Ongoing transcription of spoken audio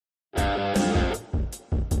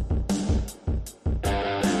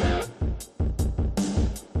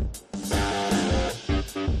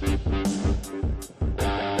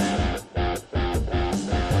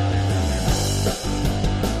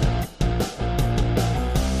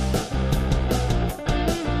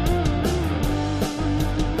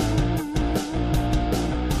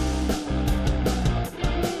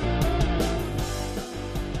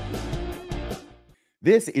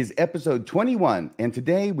This is episode 21, and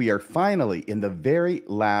today we are finally in the very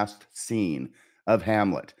last scene of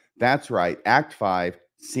Hamlet. That's right, Act 5,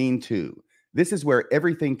 Scene 2. This is where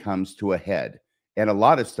everything comes to a head, and a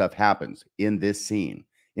lot of stuff happens in this scene.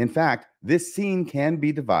 In fact, this scene can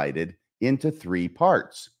be divided into 3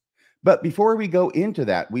 parts. But before we go into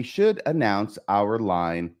that, we should announce our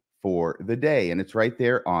line for the day, and it's right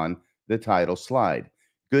there on the title slide.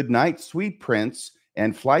 Good night, sweet prince,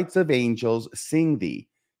 and flights of angels sing thee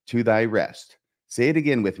to thy rest. Say it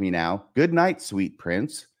again with me now. Good night, sweet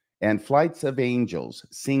prince, and flights of angels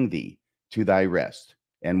sing thee to thy rest.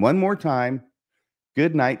 And one more time.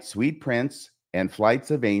 Good night, sweet prince, and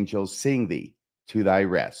flights of angels sing thee to thy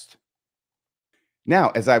rest.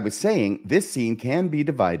 Now, as I was saying, this scene can be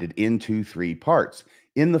divided into 3 parts.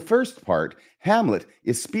 In the first part, Hamlet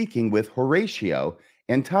is speaking with Horatio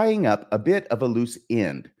and tying up a bit of a loose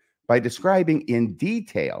end by describing in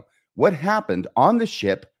detail what happened on the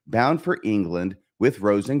ship bound for England with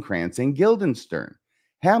Rosencrantz and Guildenstern.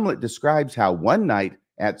 Hamlet describes how one night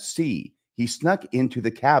at sea, he snuck into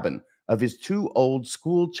the cabin of his 2 old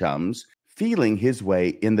school chums, feeling his way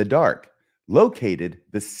in the dark, located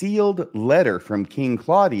the sealed letter from King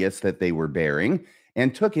Claudius that they were bearing,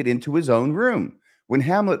 and took it into his own room. When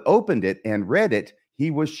Hamlet opened it and read it,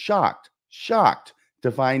 he was shocked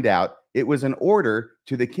to find out it was an order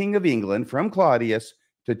to the King of England from Claudius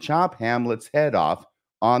to chop Hamlet's head off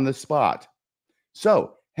on the spot.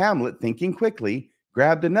 So Hamlet, thinking quickly,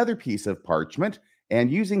 grabbed another piece of parchment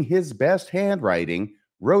and, using his best handwriting,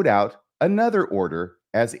 wrote out another order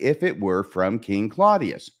as if it were from King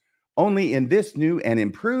Claudius. Only in this new and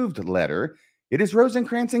improved letter, it is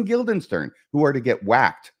Rosencrantz and Guildenstern who are to get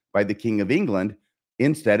whacked by the King of England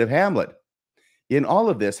instead of Hamlet. In all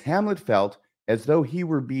of this, Hamlet felt as though he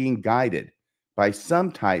were being guided by some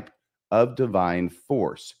type of divine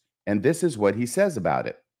force. And this is what he says about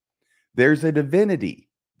it. There's a divinity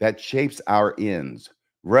that shapes our ends.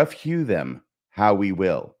 Rough hew them how we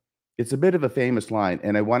will. It's a bit of a famous line,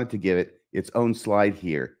 and I wanted to give it its own slide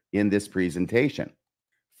here in this presentation.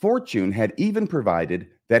 Fortune had even provided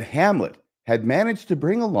that Hamlet had managed to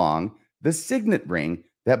bring along the signet ring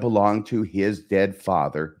that belonged to his dead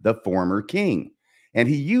father, the former king. And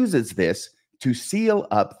he uses this to seal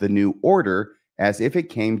up the new order as if it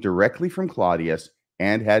came directly from Claudius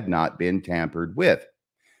and had not been tampered with.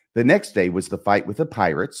 The next day was the fight with the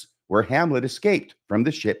pirates, where Hamlet escaped from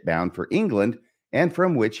the ship bound for England and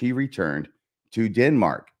from which he returned to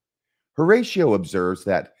Denmark. Horatio observes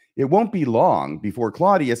that it won't be long before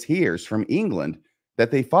Claudius hears from England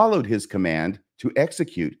that they followed his command to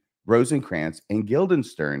execute Rosencrantz and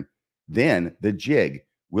Guildenstern. Then the jig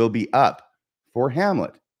will be up for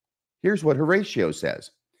Hamlet. Here's what Horatio says.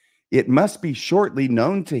 It must be shortly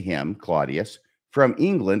known to him, Claudius, from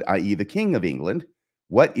England, i.e. the King of England,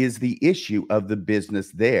 what is the issue of the business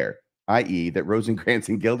there, i.e. that Rosencrantz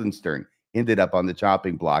and Guildenstern ended up on the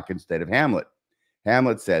chopping block instead of Hamlet.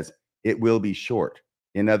 Hamlet says it will be short.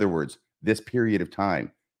 In other words, this period of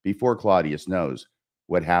time before Claudius knows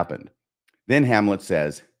what happened. Then Hamlet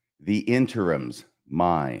says, the interim's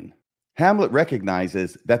mine. Hamlet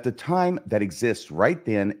recognizes that the time that exists right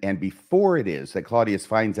then and before it is that Claudius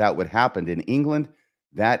finds out what happened in England,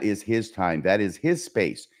 that is his time, that is his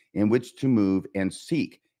space in which to move and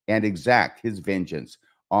seek and exact his vengeance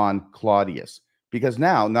on Claudius. Because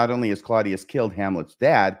now, not only has Claudius killed Hamlet's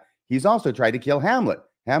dad, he's also tried to kill Hamlet.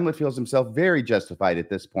 Hamlet feels himself very justified at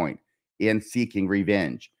this point in seeking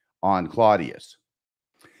revenge on Claudius.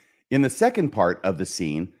 In the second part of the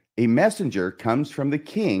scene, a messenger comes from the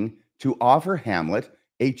king to offer Hamlet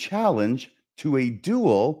a challenge to a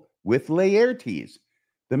duel with Laertes.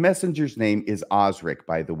 The messenger's name is Osric,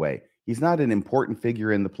 by the way. He's not an important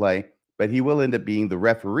figure in the play, but he will end up being the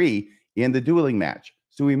referee in the dueling match,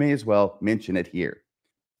 so we may as well mention it here.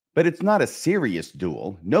 But it's not a serious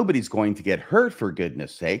duel. Nobody's going to get hurt, for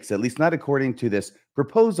goodness sakes, at least not according to this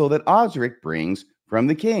proposal that Osric brings from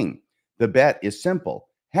the king. The bet is simple.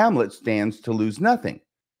 Hamlet stands to lose nothing.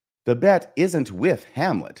 The bet isn't with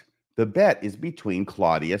Hamlet. The bet is between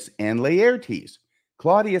Claudius and Laertes.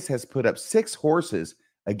 Claudius has put up 6 horses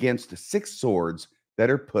against 6 swords that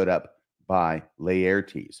are put up by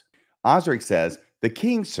Laertes. Osric says, the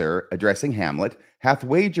king, sir, addressing Hamlet, hath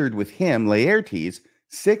wagered with him, Laertes,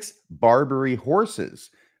 6 Barbary horses,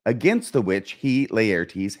 against the which he,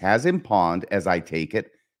 Laertes, has impawned, as I take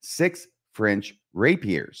it, 6 French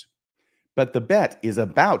rapiers. But the bet is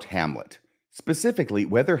about Hamlet, specifically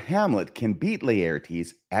whether Hamlet can beat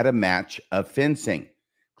Laertes at a match of fencing.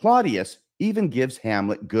 Claudius even gives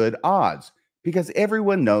Hamlet good odds, because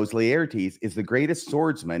everyone knows Laertes is the greatest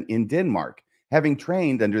swordsman in Denmark, having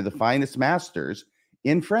trained under the finest masters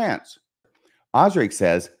in France. Osric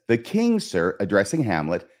says, "The king, sir," addressing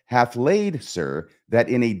Hamlet, "hath laid, sir, that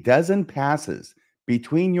in a dozen passes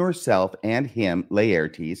between yourself and him,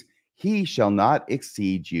 Laertes, he shall not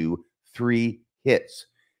exceed you 3 hits.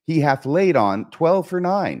 He hath laid on 12 for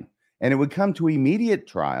 9, and it would come to immediate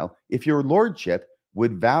trial if your lordship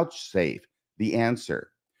would vouchsafe the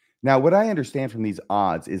answer." Now, what I understand from these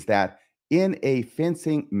odds is that in a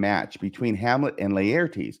fencing match between Hamlet and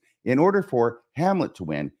Laertes, in order for Hamlet to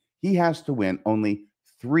win, he has to win only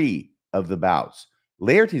 3 of the bouts.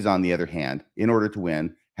 Laertes, on the other hand, in order to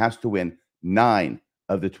win, has to win 9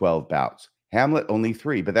 of the 12 bouts. Hamlet only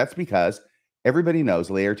 3, but that's because everybody knows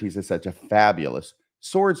Laertes is such a fabulous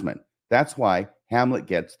swordsman. That's why Hamlet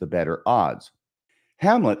gets the better odds.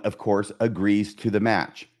 Hamlet, of course, agrees to the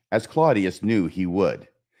match, as Claudius knew he would.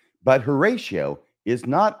 But Horatio is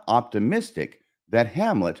not optimistic that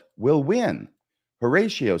Hamlet will win.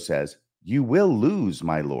 Horatio says, "You will lose,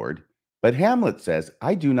 my lord." But Hamlet says,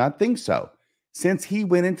 "I do not think so. Since Laertes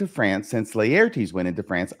went into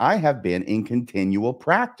France, I have been in continual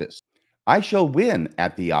practice. I shall win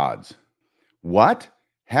at the odds." What?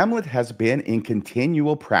 Hamlet has been in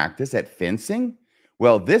continual practice at fencing?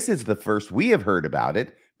 Well, this is the first we have heard about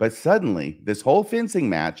it, but suddenly this whole fencing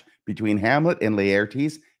match between Hamlet and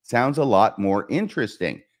Laertes sounds a lot more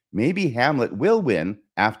interesting. Maybe Hamlet will win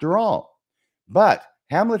after all. But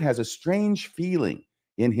Hamlet has a strange feeling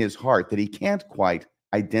in his heart that he can't quite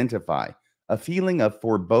identify, a feeling of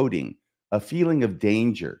foreboding, a feeling of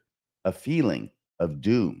danger, a feeling of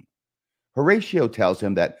doom. Horatio tells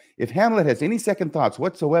him that if Hamlet has any second thoughts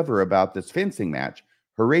whatsoever about this fencing match,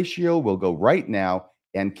 Horatio will go right now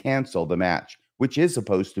and cancel the match, which is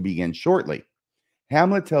supposed to begin shortly.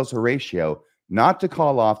 Hamlet tells Horatio not to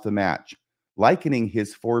call off the match, likening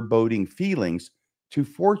his foreboding feelings to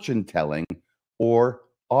fortune telling or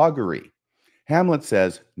augury. Hamlet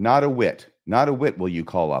says, not a whit will you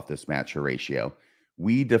call off this match, Horatio.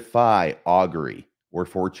 We defy augury or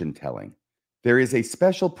fortune telling. There is a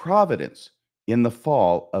special providence in the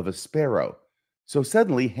fall of a sparrow." So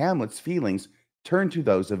suddenly Hamlet's feelings turn to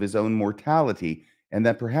those of his own mortality, and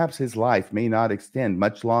that perhaps his life may not extend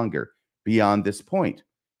much longer beyond this point.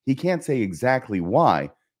 He can't say exactly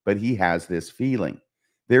why, but he has this feeling.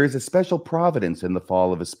 There is a special providence in the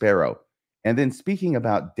fall of a sparrow. And then, speaking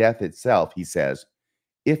about death itself, he says,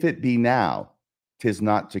 "If it be now, 'tis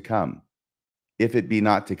not to come. If it be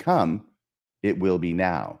not to come, it will be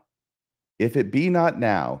now. If it be not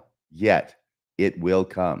now, yet it will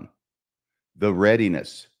come. The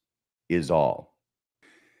readiness is all."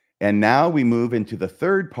 And now we move into the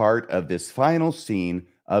third part of this final scene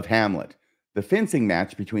of Hamlet, the fencing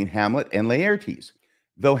match between Hamlet and Laertes.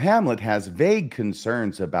 Though Hamlet has vague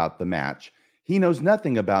concerns about the match, he knows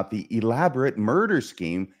nothing about the elaborate murder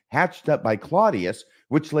scheme hatched up by Claudius,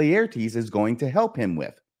 which Laertes is going to help him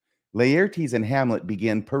with. Laertes and Hamlet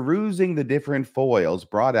begin perusing the different foils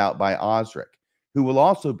brought out by Osric, who will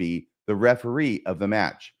also be the referee of the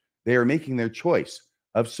match. They are making their choice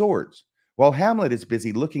of swords. While Hamlet is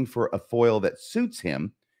busy looking for a foil that suits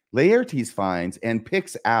him, Laertes finds and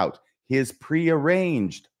picks out his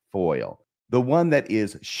prearranged foil, the one that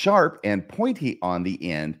is sharp and pointy on the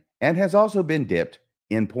end and has also been dipped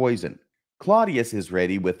in poison. Claudius is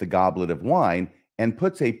ready with the goblet of wine and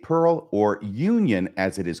puts a pearl, or union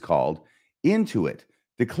as it is called, into it,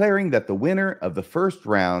 declaring that the winner of the first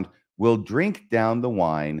round will drink down the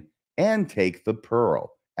wine and take the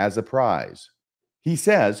pearl as a prize. He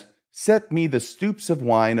says, "Set me the stoups of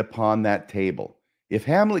wine upon that table. If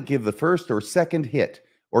Hamlet give the first or second hit,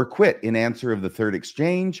 or quit in answer of the third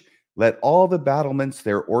exchange, let all the battlements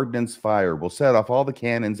their ordnance fire. Will set off all the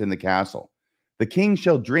cannons in the castle. The king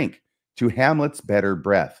shall drink to Hamlet's better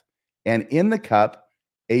breath, and in the cup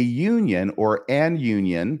a union or an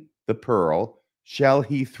union, the pearl, shall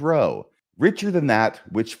he throw, richer than that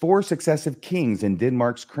which 4 successive kings in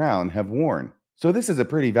Denmark's crown have worn." So this is a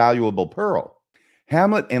pretty valuable pearl.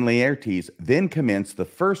 Hamlet and Laertes then commence the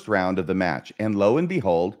first round of the match, and lo and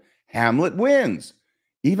behold, Hamlet wins.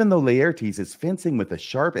 Even though Laertes is fencing with a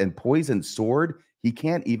sharp and poisoned sword, he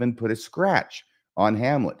can't even put a scratch on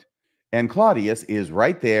Hamlet. And Claudius is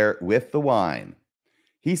right there with the wine.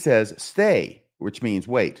 He says, "Stay," which means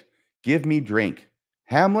wait. "Give me drink.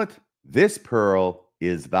 Hamlet, this pearl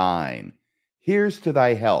is thine. Here's to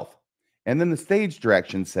thy health." And then the stage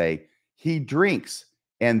directions say, he drinks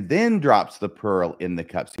and then drops the pearl in the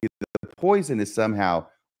cup. See, the poison is somehow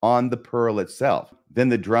on the pearl itself. Then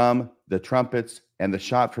the drum, the trumpets, and the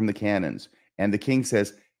shot from the cannons. And the king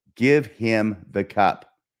says, "Give him the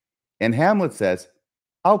cup." And Hamlet says,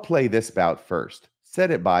 "I'll play this bout first.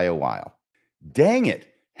 Set it by a while." Dang it!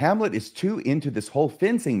 Hamlet is too into this whole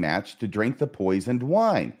fencing match to drink the poisoned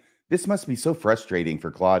wine. This must be so frustrating for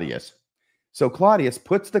Claudius. So Claudius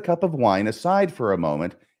puts the cup of wine aside for a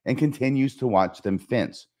moment and continues to watch them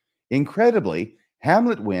fence. Incredibly,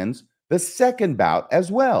 Hamlet wins the second bout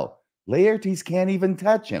as well. Laertes can't even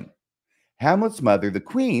touch him. Hamlet's mother, the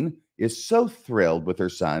queen, is so thrilled with her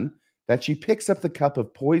son that she picks up the cup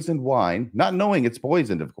of poisoned wine, not knowing it's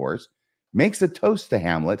poisoned, of course, makes a toast to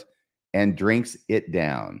Hamlet, and drinks it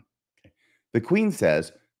down. The queen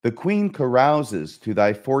says, "The queen carouses to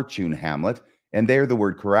thy fortune, Hamlet." And there the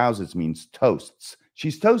word carouses means toasts.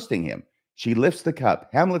 She's toasting him. She lifts the cup.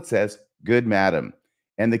 Hamlet says, "Good madam."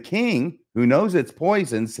 And the king, who knows it's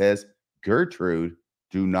poison, says, "Gertrude,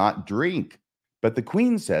 do not drink." But the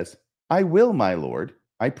queen says, "I will, my lord.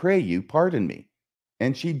 I pray you, pardon me."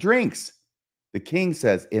 And she drinks. The king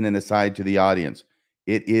says in an aside to the audience,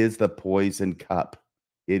 "It is the poison cup.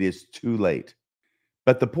 It is too late."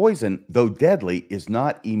 But the poison, though deadly, is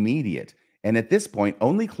not immediate. And at this point,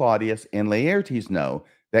 only Claudius and Laertes know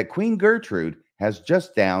that Queen Gertrude has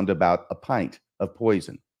just downed about a pint of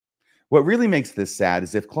poison. What really makes this sad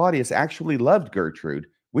is if Claudius actually loved Gertrude,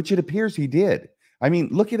 which it appears he did. I mean,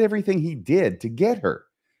 look at everything he did to get her.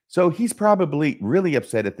 So he's probably really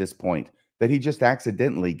upset at this point that he just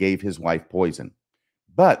accidentally gave his wife poison.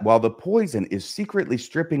 But while the poison is secretly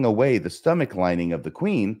stripping away the stomach lining of the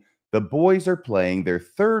queen, the boys are playing their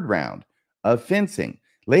third round of fencing.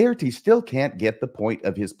 Laertes still can't get the point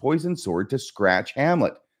of his poisoned sword to scratch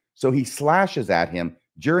Hamlet, so he slashes at him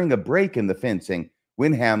during a break in the fencing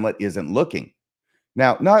when Hamlet isn't looking.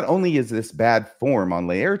 Now, not only is this bad form on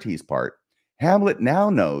Laertes' part, Hamlet now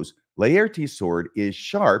knows Laertes' sword is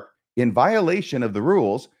sharp in violation of the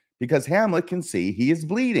rules because Hamlet can see he is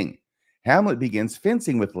bleeding. Hamlet begins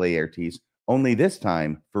fencing with Laertes, only this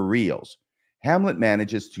time for reals. Hamlet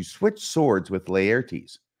manages to switch swords with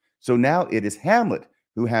Laertes. So now it is Hamlet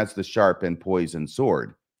who has the sharp and poisoned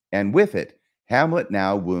sword. And with it, Hamlet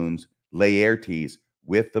now wounds Laertes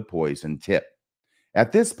with the poison tip.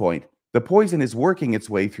 At this point, the poison is working its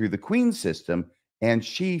way through the queen's system, and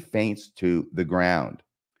she faints to the ground.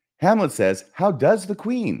 Hamlet says, "How does the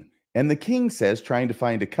queen?" And the king says, trying to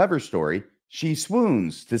find a cover story, "She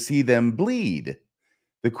swoons to see them bleed."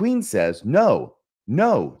 The queen says, "No,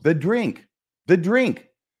 no, the drink, the drink.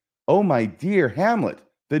 Oh, my dear Hamlet,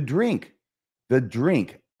 the drink, the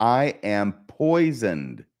drink. I am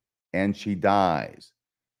poisoned." And she dies.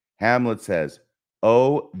 Hamlet says,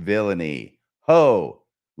 "Oh, villainy. Ho,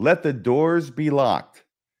 let the doors be locked.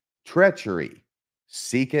 Treachery,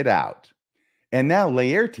 seek it out." And now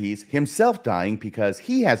Laertes, himself dying because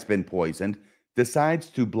he has been poisoned, decides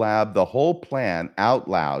to blab the whole plan out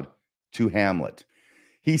loud to Hamlet.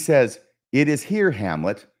 He says, "It is here,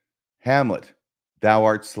 Hamlet. Hamlet, thou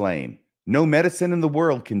art slain. No medicine in the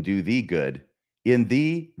world can do thee good. In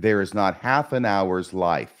thee there is not half an hour's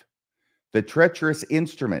life. The treacherous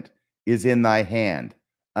instrument is in thy hand,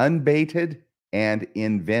 unbaited and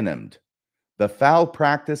envenomed. The foul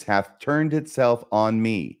practice hath turned itself on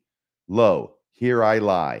me. Lo, here I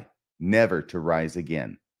lie, never to rise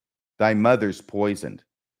again. Thy mother's poisoned.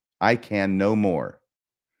 I can no more.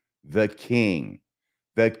 The king's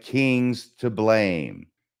to blame."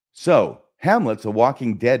 So, Hamlet's a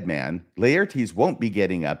walking dead man. Laertes won't be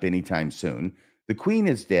getting up anytime soon. The queen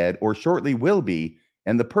is dead, or shortly will be,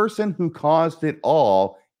 and the person who caused it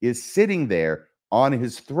all is sitting there on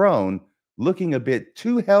his throne, looking a bit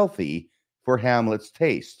too healthy for Hamlet's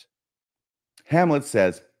taste. Hamlet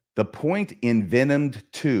says, "The point envenomed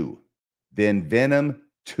too, then venom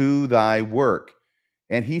to thy work."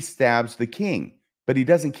 And he stabs the king, but he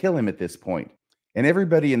doesn't kill him at this point. And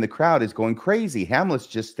everybody in the crowd is going crazy. Hamlet's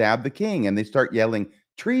just stabbed the king, and they start yelling,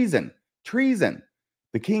 "Treason, treason."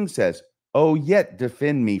 The king says, "Oh, yet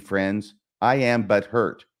defend me, friends. I am but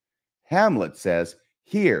hurt." Hamlet says,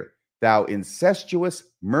 "Here, thou incestuous,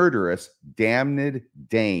 murderous, damned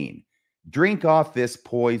Dane, drink off this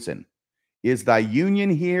poison. Is thy union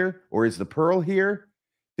here, or is the pearl here?"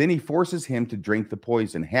 Then he forces him to drink the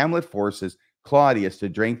poison. Hamlet forces Claudius to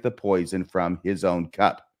drink the poison from his own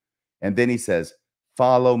cup. And then he says,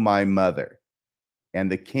 "Follow my mother." And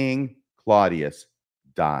the king, Claudius,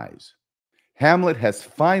 dies. Hamlet has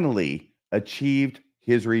finally achieved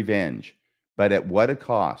his revenge, but at what a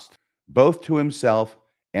cost, both to himself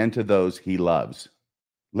and to those he loves.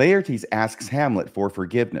 Laertes asks Hamlet for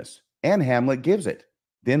forgiveness, and Hamlet gives it.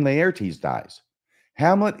 Then Laertes dies.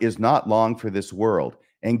 Hamlet is not long for this world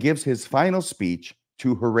and gives his final speech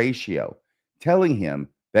to Horatio, telling him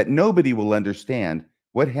that nobody will understand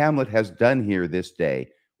what Hamlet has done here this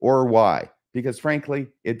day or why, because frankly,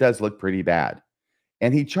 it does look pretty bad.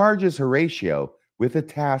 And he charges Horatio with the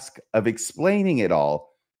task of explaining it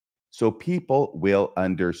all so people will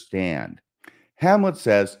understand. Hamlet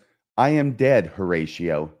says, I am dead,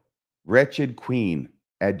 Horatio. Wretched queen,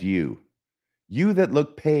 adieu. You that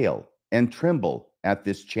look pale and tremble at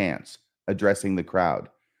this chance, addressing the crowd,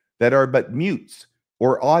 that are but mutes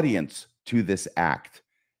or audience to this act,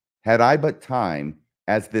 had I but time,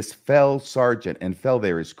 as this fell sergeant, and fell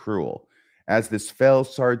there is cruel, as this fell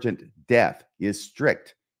sergeant death is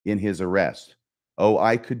strict in his arrest. Oh,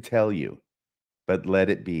 I could tell you, but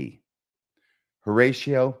let it be.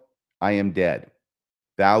 Horatio, I am dead.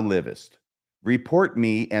 Thou livest. Report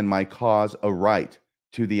me and my cause aright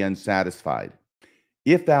to the unsatisfied.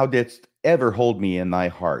 If thou didst ever hold me in thy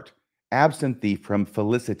heart, absent thee from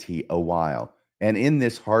felicity a while, and in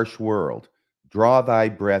this harsh world, draw thy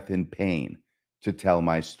breath in pain to tell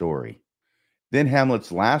my story. Then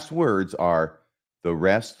Hamlet's last words are, the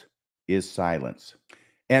rest is silence.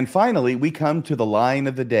 And finally, we come to the line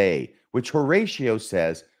of the day, which Horatio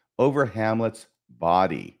says over Hamlet's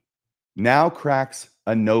body. Now cracks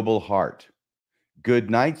a noble heart. Good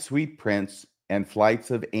night, sweet prince, and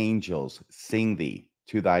flights of angels sing thee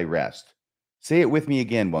to thy rest. Say it with me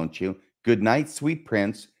again, won't you? Good night, sweet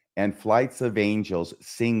prince, and flights of angels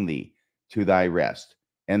sing thee to thy rest.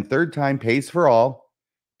 And third time pays for all.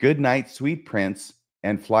 Good night, sweet prince,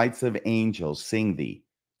 and flights of angels sing thee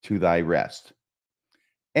to thy rest.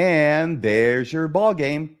 And there's your ball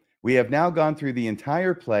game. We have now gone through the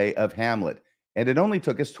entire play of Hamlet, and it only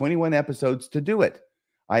took us 21 episodes to do it.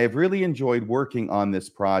 I have really enjoyed working on this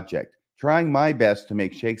project, trying my best to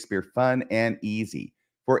make Shakespeare fun and easy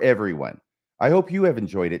for everyone. I hope you have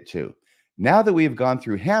enjoyed it too. Now that we have gone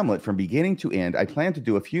through Hamlet from beginning to end, I plan to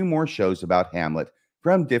do a few more shows about Hamlet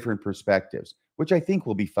from different perspectives, which I think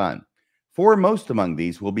will be fun. Foremost among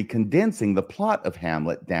these will be condensing the plot of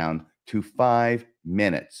Hamlet down to 5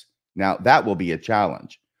 minutes. Now, that will be a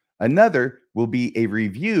challenge. Another will be a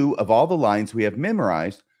review of all the lines we have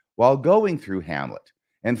memorized while going through Hamlet.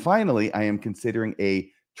 And finally, I am considering a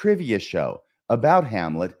trivia show about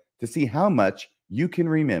Hamlet to see how much you can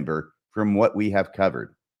remember from what we have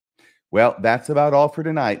covered. Well, that's about all for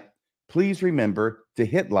tonight. Please remember to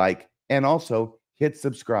hit like and also hit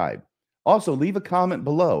subscribe. Also, leave a comment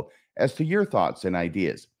below as to your thoughts and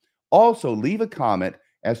ideas. Also, leave a comment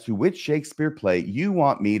as to which Shakespeare play you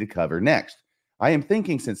want me to cover next. I am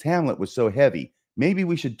thinking since Hamlet was so heavy, maybe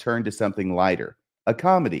we should turn to something lighter, a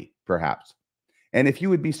comedy, perhaps. And if you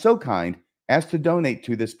would be so kind as to donate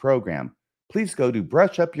to this program, please go to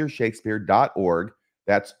brushupyourshakespeare.org.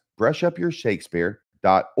 That's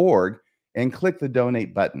brushupyourshakespeare.org and click the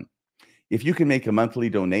donate button. If you can make a monthly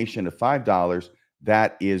donation of $5,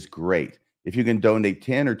 that is great. If you can donate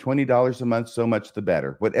 $10 or $20 a month, so much the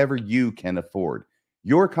better, whatever you can afford.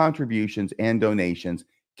 Your contributions and donations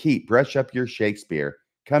keep Brush Up Your Shakespeare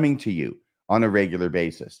coming to you on a regular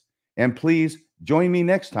basis. And please join me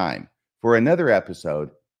next time for another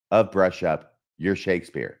episode of Brush Up Your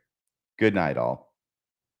Shakespeare. Good night, all.